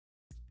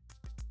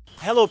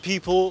Hello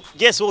people,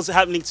 guess what's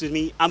happening to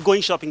me? I'm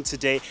going shopping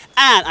today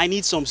and I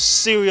need some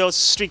serious,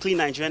 strictly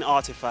Nigerian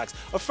artifacts.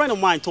 A friend of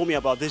mine told me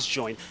about this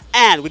joint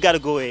and we gotta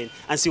go in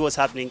and see what's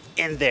happening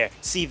in there.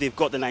 See if they've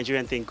got the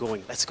Nigerian thing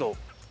going. Let's go.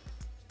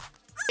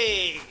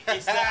 Hey,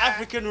 it's the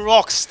African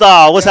rock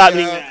star. What's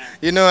happening, man?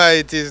 You know how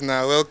it is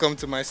now. Welcome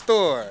to my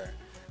store.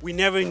 We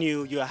never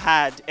knew you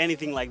had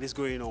anything like this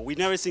going on. We've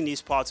never seen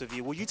these parts of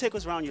you. Will you take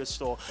us around your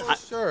store?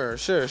 Oh,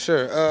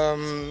 sure.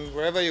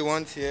 Wherever you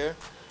want here.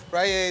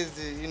 Right here is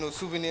the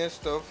souvenir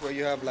stuff where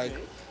you have like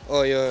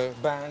all your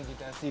bands. You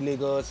can see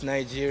Lagos,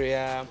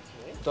 Nigeria,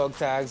 dog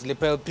tags,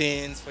 lapel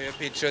pins for your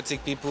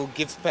patriotic people,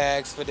 gift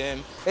packs for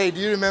them. Hey, do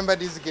you remember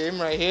this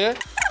game right here?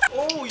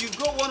 Oh, you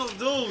got one of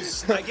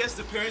those. I guess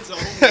the parents are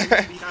home. They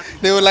will be happy.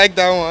 They will like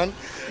that one.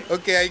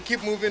 Okay, I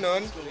keep moving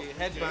on. The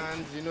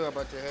headbands, you know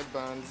about your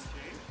headbands.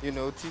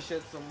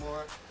 T-shirts, some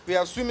more. We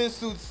have swimming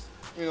suits.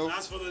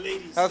 That's for the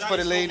ladies. That's for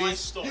the ladies. My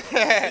store.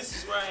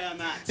 This is where I am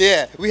at.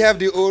 Yeah, we have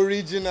the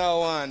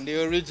original one.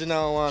 The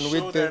original one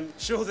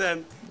Show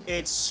them.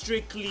 It's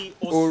strictly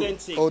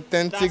authentic.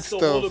 Authentic That's stuff.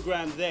 The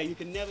hologram there. You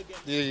can never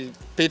get the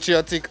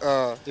patriotic.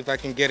 If I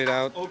can get it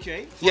out.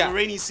 Okay. For the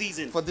rainy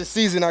season. For the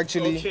season,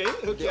 actually. Okay.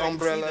 The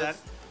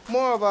umbrellas.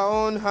 More of our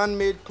own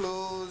handmade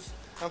clothes.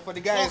 And for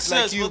the guys boxers,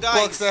 like you,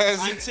 boxers.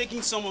 I'm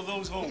taking some of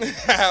those home.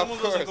 Some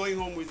of those are going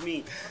home with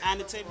me. And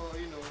the table.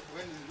 When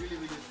it's really,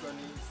 really sunny,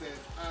 it says,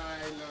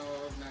 I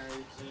love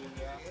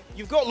Nigeria.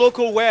 You've got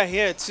local wear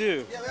here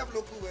too. Yeah, we have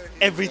local wear here.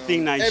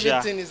 Everything Naija.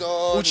 Everything is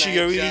all Uchi,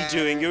 you're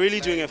really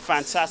doing a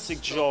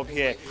fantastic job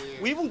here.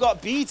 We even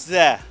got beads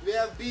there. We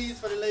have beads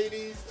for the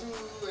ladies too,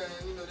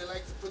 and they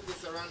like to put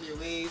this around your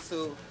waist.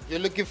 So you're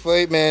looking for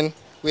it, man.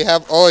 We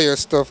have all your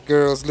stuff,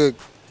 girls. Look.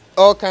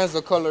 All kinds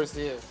of colors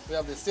here. We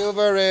have the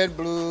silver, red,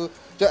 blue.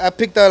 I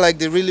picked out like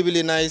the really,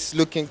 really nice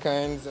looking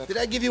kinds. Did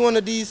I give you one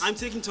of these? I'm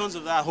taking tons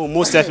of that home,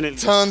 most definitely.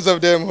 Tons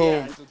of them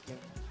home. Yeah.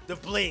 The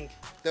bling.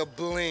 The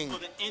bling. For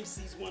the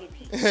MCs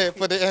wannabe.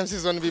 For the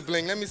MCs wannabe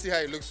bling. Let me see how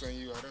it looks on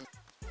you. I don't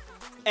know.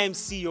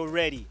 MC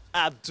already.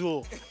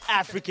 Abdul.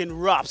 African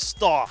rap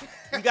star.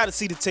 We got to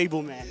see the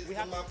table, man. We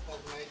have a map of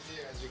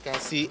Nigeria, as you can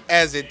see,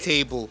 as a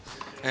table.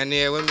 And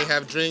yeah, when we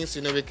have drinks,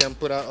 we can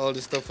put out all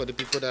the stuff for the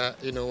people that,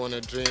 want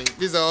to drink.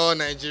 These are all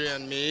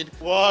Nigerian made.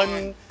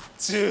 1,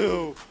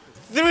 2,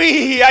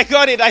 3. I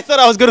got it. I thought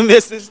I was going to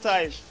miss this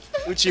time.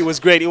 Uchi was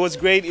great. It was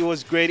good.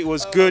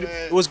 Man.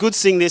 It was good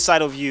seeing this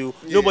side of you.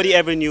 Yeah. Nobody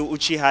ever knew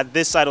Uchi had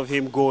this side of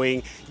him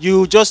going.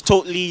 You just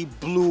totally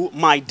blew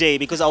my day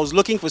because I was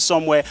looking for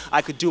somewhere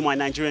I could do my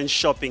Nigerian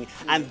shopping.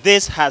 And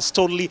this has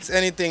totally... It's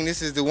anything.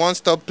 This is the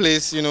one-stop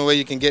place, where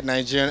you can get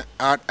Nigerian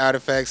art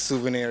artifacts,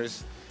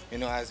 souvenirs.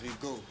 As we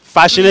go.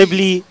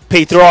 Fashionably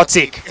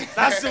patriotic.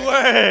 That's the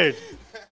word.